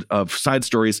episode of Side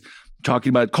Stories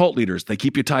talking about cult leaders. They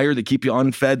keep you tired, they keep you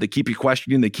unfed, they keep you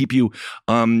questioning, they keep you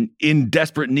in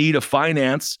desperate need of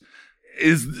finance.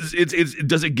 Does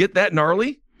it get that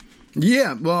gnarly?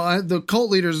 Yeah, well, the cult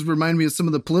leaders remind me of some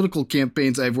of the political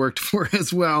campaigns I've worked for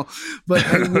as well. But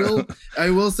I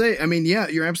will say, I mean, yeah,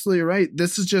 you're absolutely right.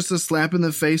 This is just a slap in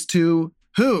the face to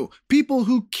who? People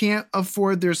who can't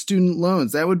afford their student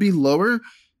loans. That would be lower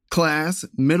class,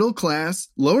 middle class,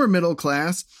 lower middle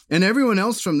class, and everyone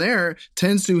else from there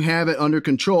tends to have it under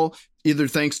control, either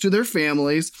thanks to their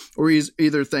families or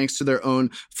either thanks to their own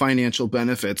financial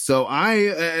benefits. So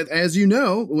as you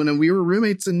know, when we were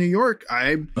roommates in New York,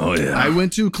 I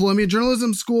went to Columbia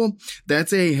Journalism School.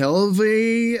 That's a hell of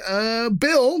a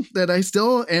bill that I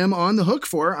still am on the hook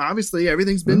for. Obviously,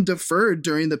 everything's been deferred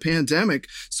during the pandemic.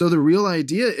 So the real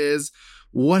idea is,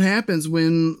 what happens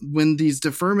when these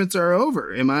deferments are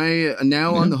over? Am I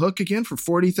now on the hook again for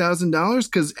 $40,000?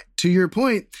 Because to your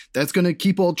point, that's going to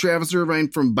keep old Travis Irvine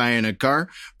from buying a car,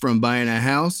 from buying a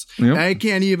house. Yep. I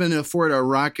can't even afford a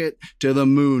rocket to the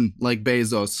moon like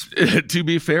Bezos. To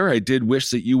be fair, I did wish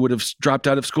that you would have dropped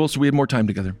out of school so we had more time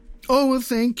together. Oh, well,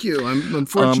 thank you.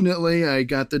 Unfortunately, I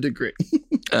got the degree.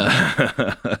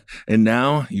 And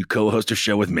now you co-host a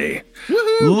show with me.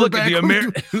 Woo-hoo, Look at the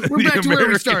American to where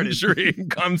we started. Dream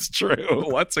comes true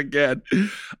once again.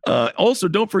 Also,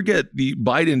 don't forget the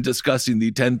Biden discussing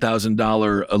the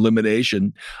 $10,000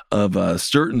 elimination of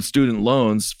certain student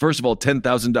loans. First of all,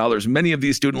 $10,000. Many of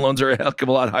these student loans are a heck of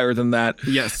a lot higher than that.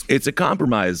 Yes. It's a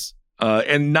compromise.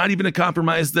 And not even a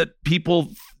compromise that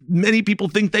many people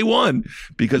think they won,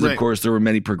 because of course there were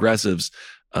many progressives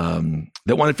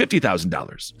that wanted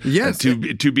 $50,000. Yes,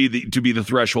 to be the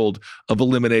threshold of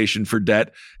elimination for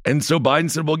debt. And so Biden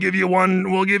said, "We'll give you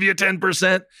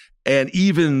 10%," and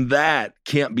even that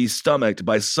can't be stomached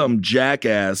by some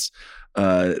jackass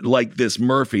like this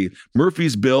Murphy.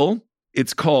 Murphy's bill.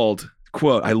 It's called,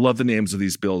 quote, I love the names of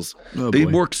these bills. They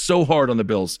worked so hard on the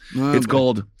bills. It's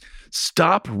called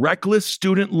Stop Reckless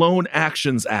Student Loan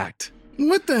Actions Act.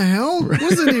 What the hell? What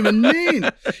does it even mean?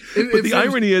 The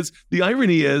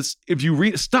irony is, if you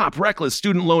read Stop Reckless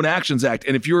Student Loan Actions Act,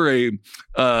 and if you're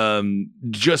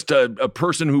just a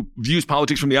person who views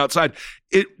politics from the outside,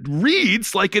 it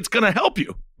reads like it's going to help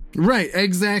you. Right,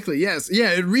 exactly. Yes.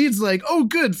 Yeah, it reads like, oh,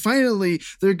 good. Finally,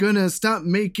 they're going to stop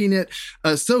making it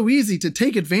so easy to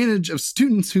take advantage of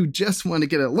students who just want to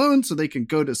get a loan so they can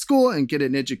go to school and get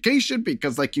an education.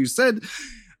 Because like you said,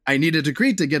 I need a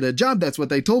degree to get a job. That's what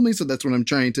they told me. So that's what I'm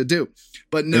trying to do.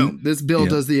 But no, this bill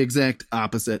does the exact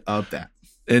opposite of that.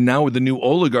 And now with the new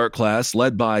oligarch class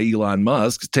led by Elon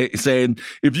Musk saying,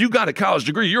 if you got a college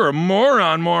degree, you're a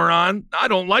moron. I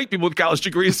don't like people with college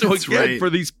degrees. So again, for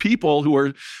these people who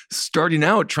are starting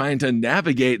out trying to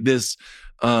navigate this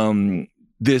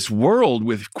this world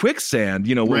with quicksand,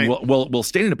 Right. well,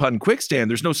 standing upon quicksand,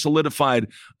 there's no solidified,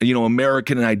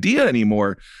 American idea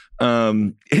anymore.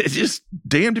 It's just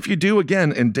damned if you do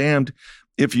again and damned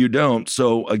if you don't.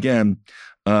 So again,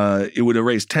 it would have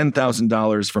raised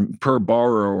 $10,000 per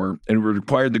borrower and would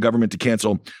require the government to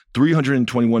cancel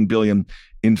 $321 billion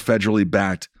in federally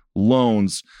backed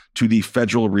loans to the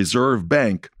Federal Reserve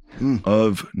Bank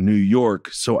of New York.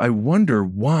 So I wonder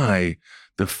why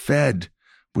the Fed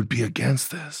would be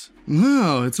against this.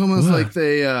 No, it's almost like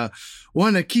they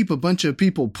want to keep a bunch of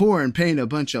people poor and paying a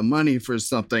bunch of money for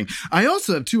something. I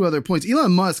also have two other points.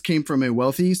 Elon Musk came from a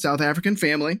wealthy South African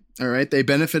family. All right. They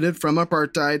benefited from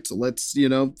apartheid. So let's,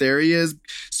 there he is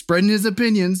spreading his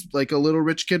opinions like a little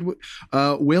rich kid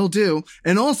will do.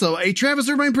 And also a Travis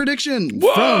Irvine prediction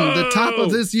from the top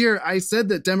of this year. I said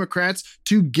that Democrats,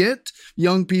 to get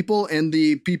young people and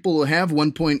the people who have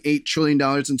 $1.8 trillion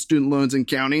in student loans and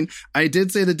counting, I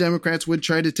did say the Democrats would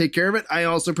try to take care of it. I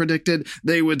also predicted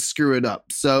they would screw it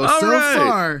up. So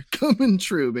far, coming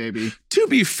true, baby. To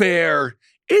be fair,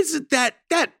 isn't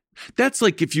that's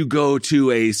like if you go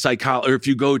to a or if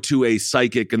you go to a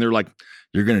psychic and they're like,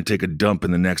 you're going to take a dump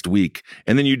in the next week.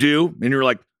 And then you do, and you're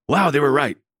like, wow, they were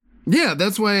right. Yeah,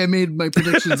 that's why I made my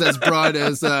predictions as broad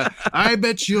as I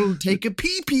bet you'll take a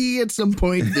pee-pee at some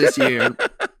point this year.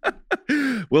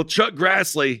 Well, Chuck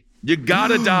Grassley, you got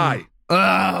to die.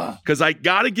 Because I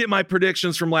got to get my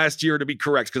predictions from last year to be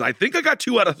correct, because I think I got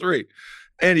 2 out of 3.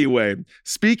 Anyway,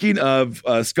 speaking of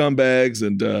scumbags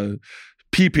and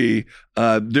PP,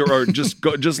 there are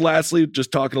just lastly,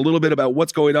 just talking a little bit about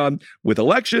what's going on with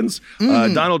elections.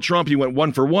 Donald Trump, he went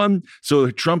 1 for 1.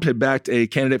 So Trump had backed a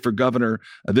candidate for governor.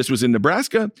 This was in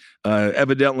Nebraska.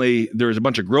 Evidently, there's a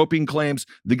bunch of groping claims.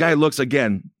 The guy looks,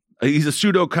 again, he's a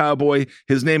pseudo cowboy.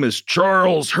 His name is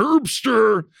Charles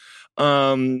Herbster.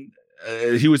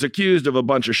 He was accused of a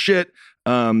bunch of shit.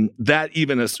 That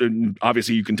even,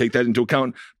 obviously you can take that into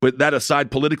account, but that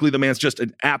aside, politically, the man's just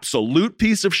an absolute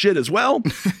piece of shit as well.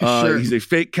 Sure. He's a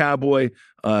fake cowboy.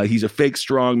 He's a fake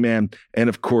strongman. And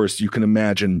of course, you can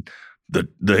imagine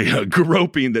the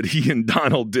groping that he and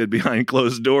Donald did behind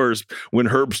closed doors when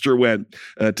Herbster went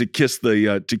to kiss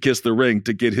the ring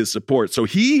to get his support. So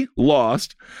he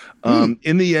lost.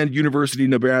 In the end, University of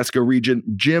Nebraska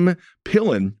Regent Jim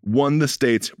Pillen won the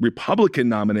state's Republican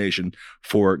nomination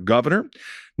for governor.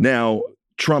 Now,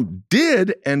 Trump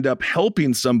did end up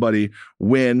helping somebody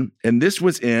win, and this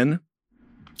was in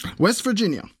West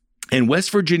Virginia. In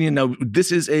West Virginia. Now,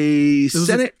 this is a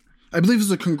Senate. I believe it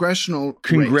was a congressional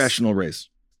race.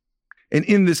 And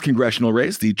in this congressional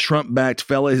race, the Trump-backed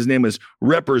fella, his name is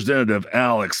Representative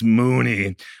Alex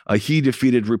Mooney. He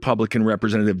defeated Republican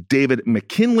Representative David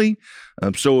McKinley.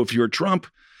 So if you're Trump,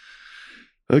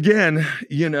 again,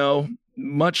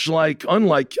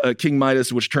 unlike King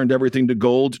Midas, which turned everything to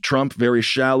gold, Trump, very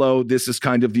shallow. This is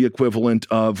kind of the equivalent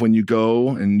of when you go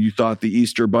and you thought the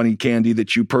Easter bunny candy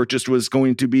that you purchased was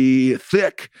going to be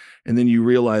thick. And then you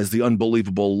realize the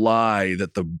unbelievable lie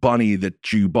that the bunny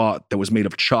that you bought that was made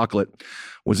of chocolate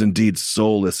was indeed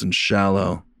soulless and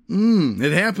shallow.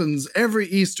 It happens every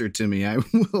Easter to me, I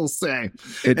will say.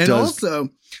 It does. Also,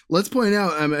 let's point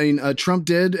out, Trump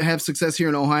did have success here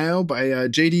in Ohio by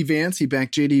J.D. Vance. He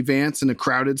backed J.D. Vance in a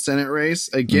crowded Senate race.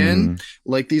 Again,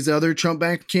 like these other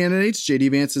Trump-backed candidates, J.D.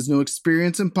 Vance has no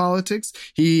experience in politics.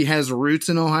 He has roots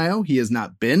in Ohio. He has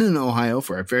not been in Ohio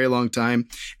for a very long time.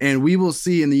 And we will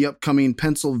see in the upcoming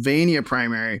Pennsylvania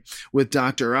primary with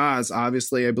Dr. Oz.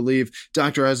 Obviously, I believe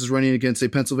Dr. Oz is running against a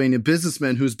Pennsylvania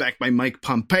businessman who's backed by Mike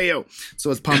Pompeo.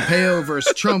 So it's Pompeo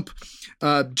versus Trump.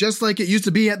 Just like it used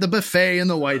to be at the buffet in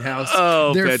the White House.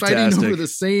 Oh, they're fantastic. fighting over the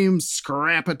same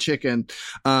scrap of chicken.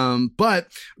 But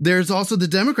there's also the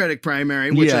Democratic primary,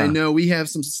 which I know we have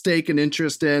some stake and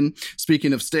interest in.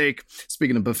 Speaking of steak,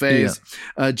 speaking of buffets,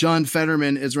 John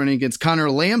Fetterman is running against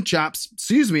Connor Lamb Chops.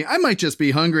 Excuse me, I might just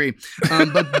be hungry.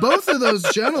 But both of those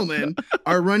gentlemen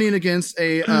are running against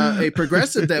a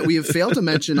progressive that we have failed to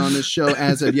mention on this show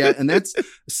as of yet, and that's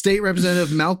State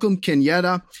Representative Malcolm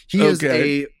Kenyatta. He is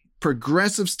a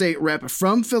progressive state rep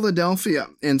from Philadelphia.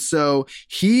 And so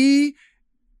he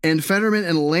and Fetterman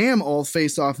and Lamb all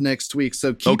face off next week.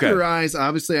 So keep your eyes.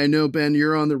 Obviously, I know, Ben,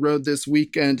 you're on the road this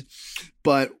weekend,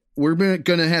 but we're going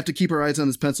to have to keep our eyes on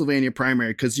this Pennsylvania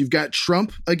primary because you've got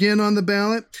Trump again on the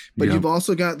ballot, but you've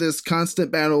also got this constant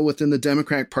battle within the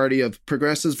Democratic Party of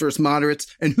progressives versus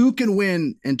moderates and who can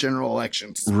win in general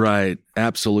elections. Right.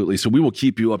 Absolutely. So we will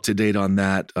keep you up to date on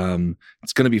that.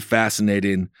 It's going to be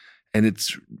fascinating. And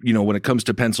it's, when it comes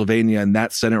to Pennsylvania and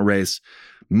that Senate race,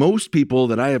 most people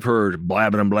that I have heard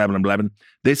blabbing,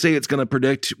 they say it's going to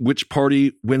predict which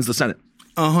party wins the Senate.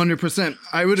 100%.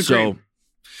 I would agree. So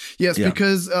Yes,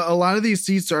 because a lot of these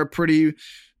seats are pretty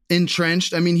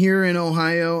entrenched. I mean, here in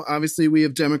Ohio, obviously we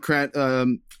have Democrat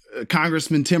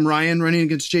Congressman Tim Ryan running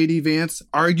against J.D. Vance.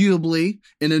 Arguably,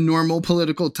 in a normal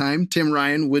political time, Tim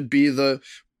Ryan would be the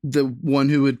one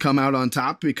who would come out on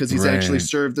top because he's actually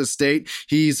served the state.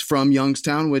 He's from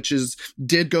Youngstown, which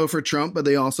did go for Trump, but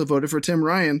they also voted for Tim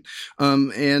Ryan.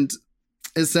 And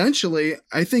essentially,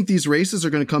 I think these races are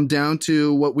going to come down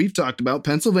to what we've talked about: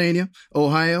 Pennsylvania,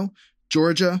 Ohio,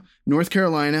 Georgia, North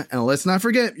Carolina, and let's not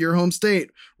forget your home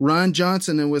state, Ron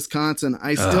Johnson in Wisconsin.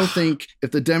 I still think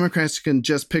if the Democrats can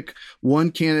just pick one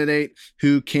candidate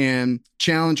who can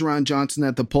challenge Ron Johnson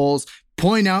at the polls,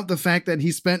 point out the fact that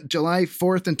he spent July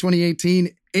 4th in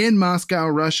 2018 in Moscow,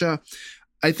 Russia.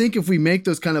 I think if we make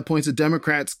those kind of points, the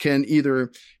Democrats can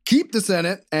either keep the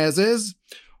Senate as is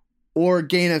or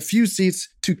gain a few seats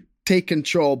to take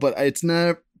control, but it's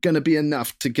not going to be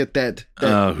enough to get that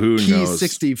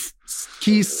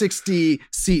key 60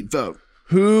 seat vote.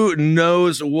 Who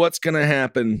knows what's going to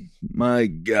happen? My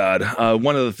God.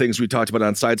 One of the things we talked about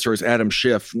on Side Stories, Adam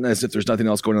Schiff, as if there's nothing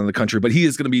else going on in the country, but he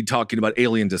is going to be talking about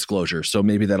alien disclosure. So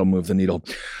maybe that'll move the needle.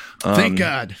 Thank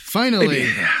God. Finally,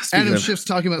 Adam Schiff's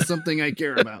talking about something I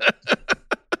care about.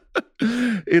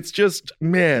 It's just,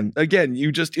 man, again,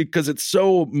 because it's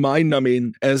so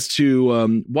mind-numbing as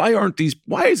to why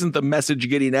isn't the message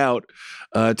getting out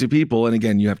to people? And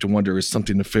again, you have to wonder, is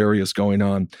something nefarious going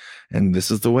on? And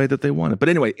this is the way that they want it. But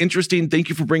anyway, interesting. Thank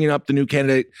you for bringing up the new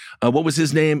candidate. What was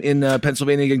his name in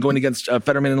Pennsylvania again, going against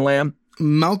Fetterman and Lamb?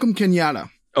 Malcolm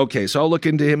Kenyatta. Okay, so I'll look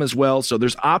into him as well. So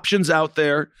there's options out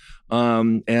there.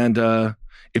 And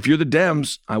if you're the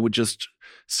Dems, I would just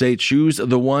say choose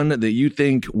the one that you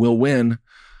think will win.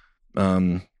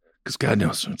 Because God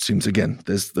knows, it seems again,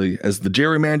 as the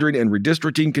gerrymandering and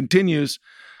redistricting continues,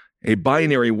 a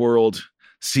binary world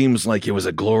seems like it was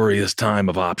a glorious time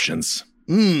of options.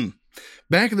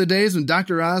 Back in the days when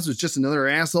Dr. Oz was just another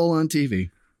asshole on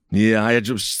TV. Yeah, I had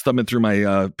just thumbing through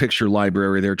my picture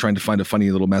library there trying to find a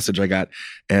funny little message I got.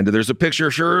 And there's a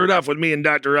picture, sure enough, with me and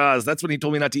Dr. Oz. That's when he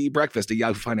told me not to eat breakfast at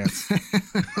Yahoo Finance.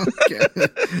 Okay.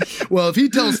 Well, if he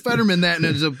tells Fetterman that in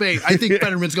a debate, I think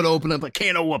Fetterman's going to open up a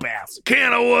can of whoop ass.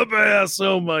 Can of whoop ass.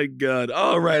 Oh, my God.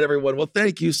 All right, everyone. Well,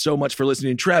 thank you so much for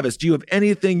listening. Travis, do you have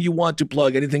anything you want to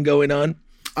plug? Anything going on?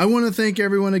 I want to thank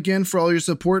everyone again for all your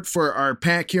support for our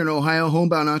PAC here in Ohio,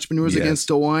 Homebound Entrepreneurs Against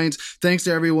the Wines. Thanks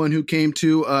to everyone who came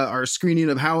to our screening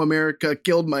of How America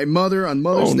Killed My Mother on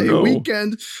Mother's Day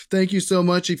weekend. Thank you so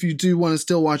much. If you do want to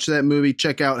still watch that movie,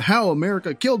 check out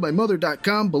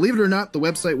HowAmericaKilledMyMother.com. Believe it or not, the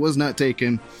website was not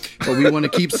taken, but we want to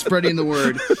keep spreading the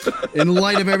word. In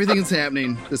light of everything that's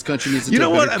happening, this country needs to take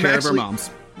better care of our moms.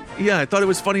 Yeah, I thought it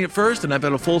was funny at first, and I've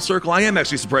had a full circle. I am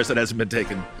actually surprised that hasn't been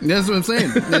taken. That's what I'm saying.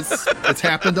 It's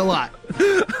happened a lot.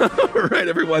 All right,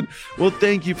 everyone. Well,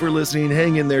 thank you for listening.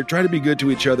 Hang in there. Try to be good to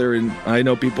each other, and I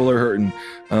know people are hurting,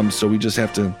 so we just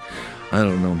have to, I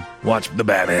don't know, watch the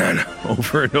Batman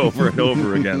over and over and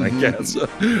over again, I guess.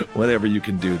 Whatever you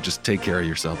can do, just take care of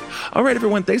yourself. All right,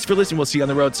 everyone. Thanks for listening. We'll see you on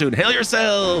the road soon. Hail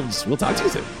yourselves. We'll talk to you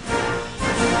soon.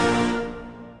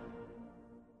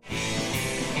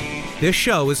 This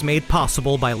show is made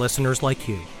possible by listeners like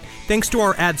you. Thanks to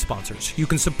our ad sponsors, you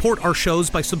can support our shows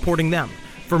by supporting them.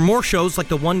 For more shows like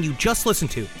the one you just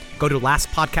listened to, go to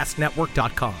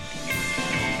lastpodcastnetwork.com.